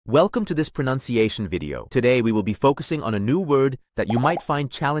Welcome to this pronunciation video. Today we will be focusing on a new word that you might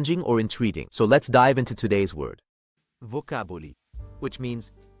find challenging or intriguing. So let's dive into today's word. Vocaboli, which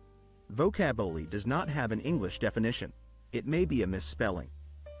means Vocaboli does not have an English definition. It may be a misspelling.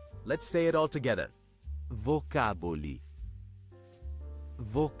 let's say it all together. Vocaboli.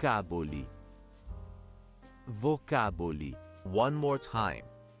 Vocaboli. Vocaboli. One more time.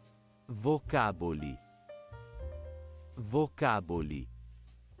 Vocaboli. Vocaboli.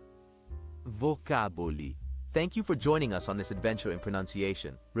 Vocaboli. Thank you for joining us on this adventure in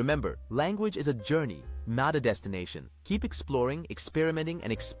pronunciation. Remember, language is a journey, not a destination. Keep exploring, experimenting,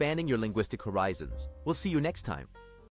 and expanding your linguistic horizons. We'll see you next time.